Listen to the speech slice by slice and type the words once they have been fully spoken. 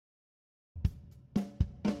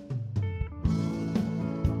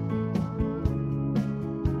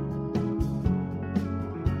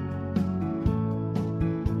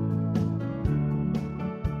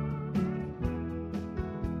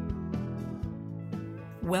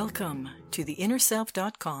Welcome to the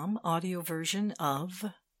InnerSelf.com audio version of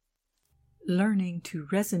Learning to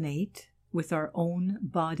Resonate with Our Own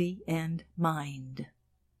Body and Mind.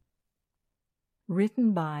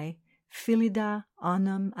 Written by Philida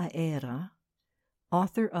Anam-Aera,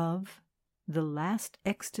 author of The Last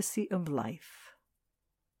Ecstasy of Life.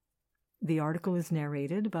 The article is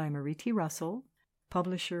narrated by Marie T. Russell,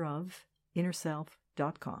 publisher of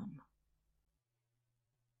InnerSelf.com.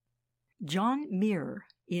 John Muir,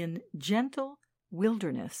 in Gentle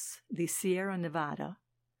Wilderness, the Sierra Nevada,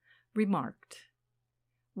 remarked,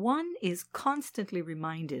 "One is constantly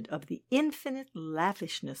reminded of the infinite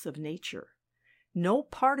lavishness of nature. No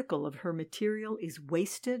particle of her material is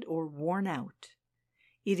wasted or worn out.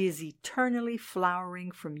 It is eternally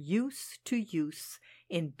flowering from use to use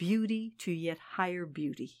and beauty to yet higher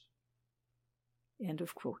beauty." End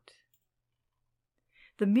of quote.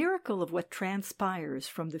 The miracle of what transpires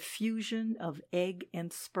from the fusion of egg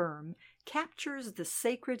and sperm captures the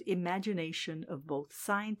sacred imagination of both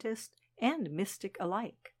scientist and mystic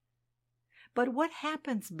alike. But what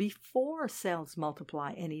happens before cells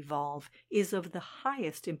multiply and evolve is of the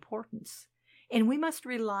highest importance, and we must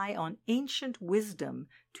rely on ancient wisdom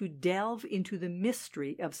to delve into the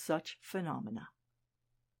mystery of such phenomena.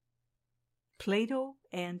 Plato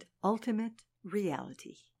and Ultimate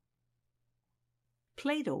Reality.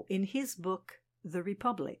 Plato, in his book, The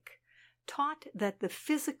Republic, taught that the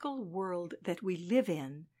physical world that we live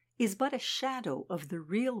in is but a shadow of the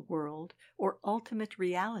real world or ultimate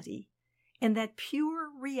reality, and that pure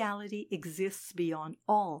reality exists beyond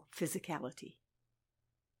all physicality.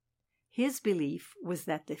 His belief was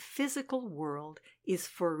that the physical world is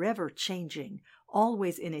forever changing,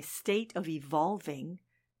 always in a state of evolving,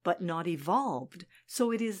 but not evolved,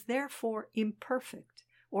 so it is therefore imperfect,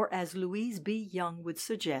 or as Louise B. Young would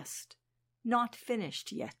suggest, not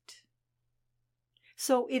finished yet.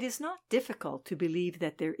 So it is not difficult to believe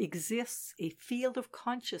that there exists a field of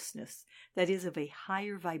consciousness that is of a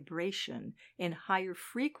higher vibration and higher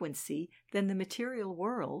frequency than the material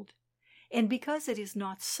world, and because it is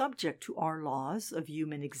not subject to our laws of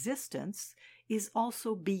human existence, is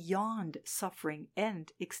also beyond suffering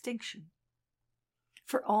and extinction.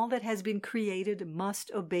 For all that has been created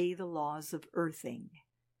must obey the laws of earthing.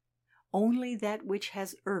 Only that which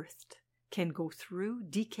has earthed can go through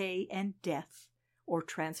decay and death, or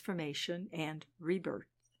transformation and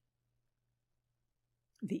rebirth.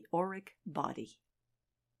 The auric body.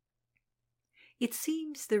 It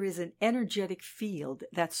seems there is an energetic field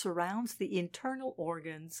that surrounds the internal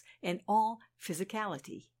organs and all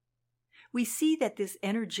physicality. We see that this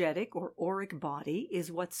energetic or auric body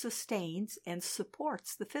is what sustains and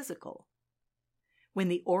supports the physical. When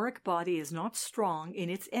the auric body is not strong in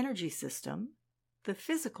its energy system, the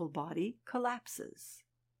physical body collapses.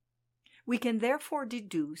 We can therefore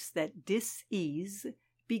deduce that dis-ease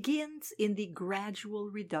begins in the gradual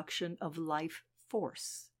reduction of life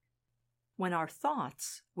force. When our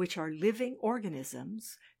thoughts, which are living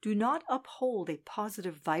organisms, do not uphold a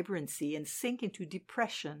positive vibrancy and sink into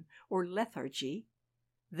depression or lethargy,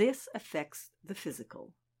 this affects the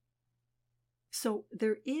physical. So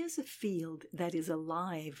there is a field that is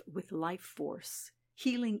alive with life force,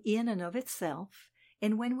 healing in and of itself,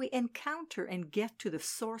 and when we encounter and get to the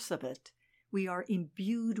source of it, we are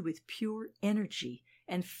imbued with pure energy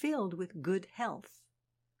and filled with good health.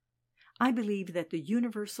 I believe that the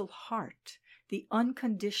universal heart, the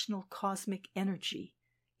unconditional cosmic energy,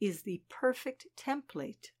 is the perfect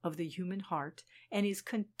template of the human heart and is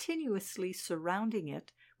continuously surrounding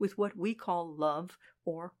it with what we call love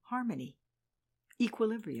or harmony.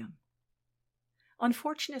 Equilibrium.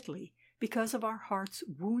 Unfortunately, because of our heart's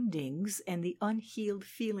woundings and the unhealed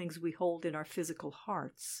feelings we hold in our physical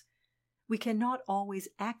hearts, we cannot always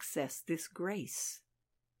access this grace.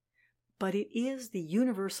 But it is the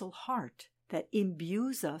universal heart that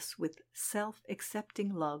imbues us with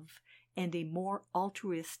self-accepting love and a more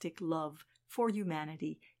altruistic love for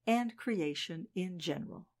humanity and creation in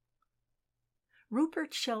general.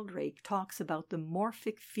 Rupert Sheldrake talks about the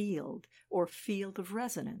morphic field or field of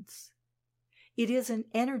resonance. It is an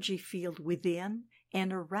energy field within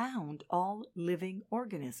and around all living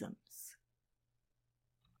organisms.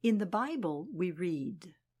 In the Bible we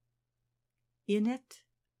read, "In it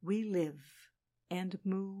we live and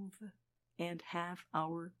move and have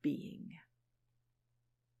our being."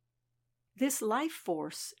 This life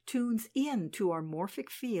force tunes in to our morphic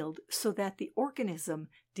field so that the organism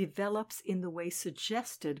develops in the way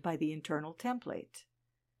suggested by the internal template.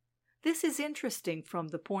 This is interesting from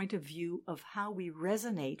the point of view of how we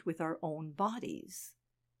resonate with our own bodies.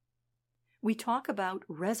 We talk about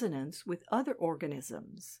resonance with other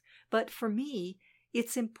organisms, but for me,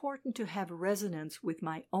 it's important to have resonance with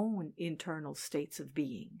my own internal states of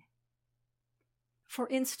being. For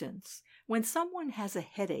instance, when someone has a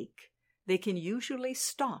headache, they can usually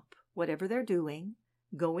stop whatever they're doing,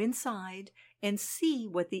 go inside, and see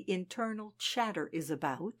what the internal chatter is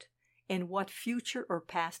about and what future or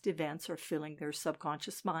past events are filling their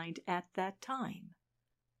subconscious mind at that time.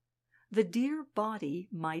 The dear body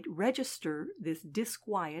might register this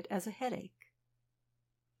disquiet as a headache.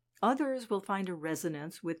 Others will find a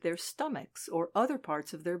resonance with their stomachs or other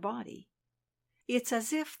parts of their body. It's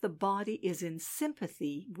as if the body is in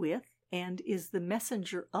sympathy with and is the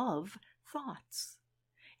messenger of thoughts.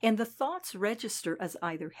 And the thoughts register as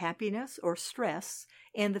either happiness or stress,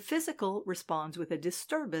 and the physical responds with a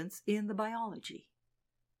disturbance in the biology.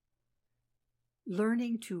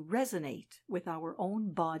 Learning to resonate with our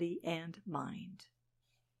own body and mind.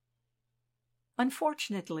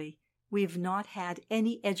 Unfortunately, we've not had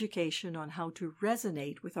any education on how to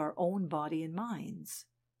resonate with our own body and minds.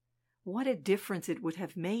 What a difference it would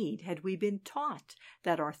have made had we been taught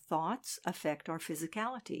that our thoughts affect our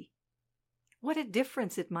physicality. What a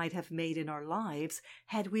difference it might have made in our lives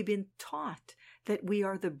had we been taught that we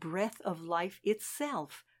are the breath of life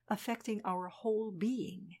itself, affecting our whole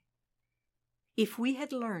being. If we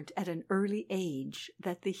had learnt at an early age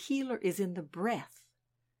that the healer is in the breath,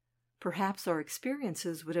 perhaps our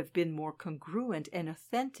experiences would have been more congruent and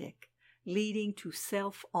authentic, leading to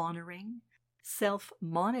self-honoring,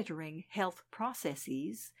 self-monitoring health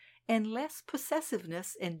processes, and less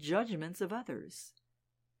possessiveness and judgments of others.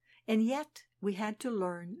 And yet, we had to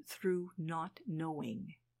learn through not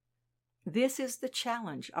knowing. This is the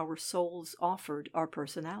challenge our souls offered our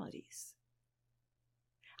personalities.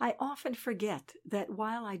 I often forget that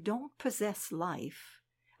while I don't possess life,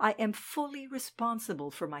 I am fully responsible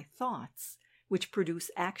for my thoughts, which produce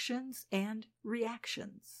actions and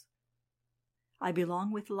reactions. I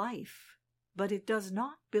belong with life, but it does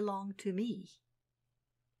not belong to me.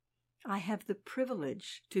 I have the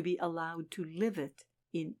privilege to be allowed to live it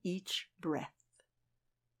in each breath.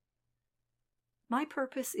 My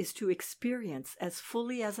purpose is to experience as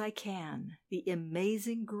fully as I can the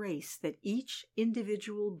amazing grace that each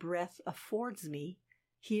individual breath affords me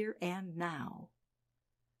here and now.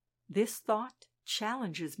 This thought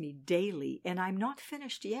challenges me daily, and I'm not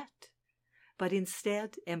finished yet, but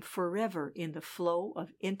instead am forever in the flow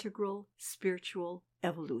of integral spiritual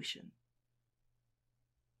evolution.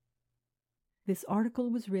 This article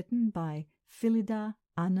was written by Phillida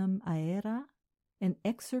Annam Aera and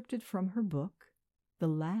excerpted from her book, The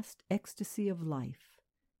Last Ecstasy of Life,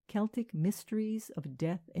 Celtic Mysteries of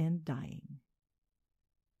Death and Dying.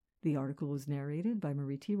 The article was narrated by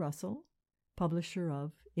Marie T. Russell, publisher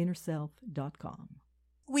of InnerSelf.com.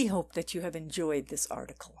 We hope that you have enjoyed this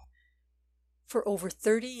article. For over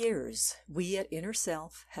 30 years, we at Inner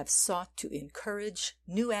Self have sought to encourage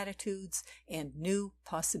new attitudes and new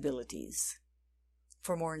possibilities.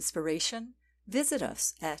 For more inspiration, visit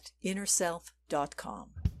us at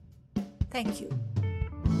InnerSelf.com. Thank you.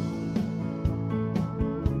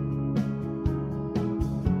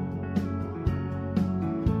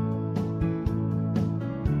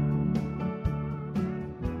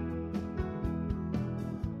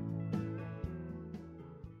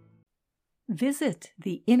 Visit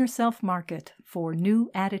the Inner Self Market for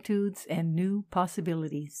new attitudes and new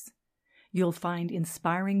possibilities. You'll find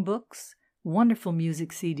inspiring books, wonderful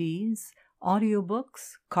music CDs,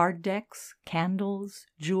 audiobooks, card decks, candles,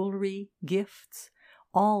 jewelry, gifts,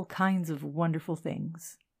 all kinds of wonderful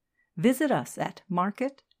things. Visit us at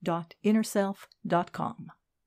market.innerself.com.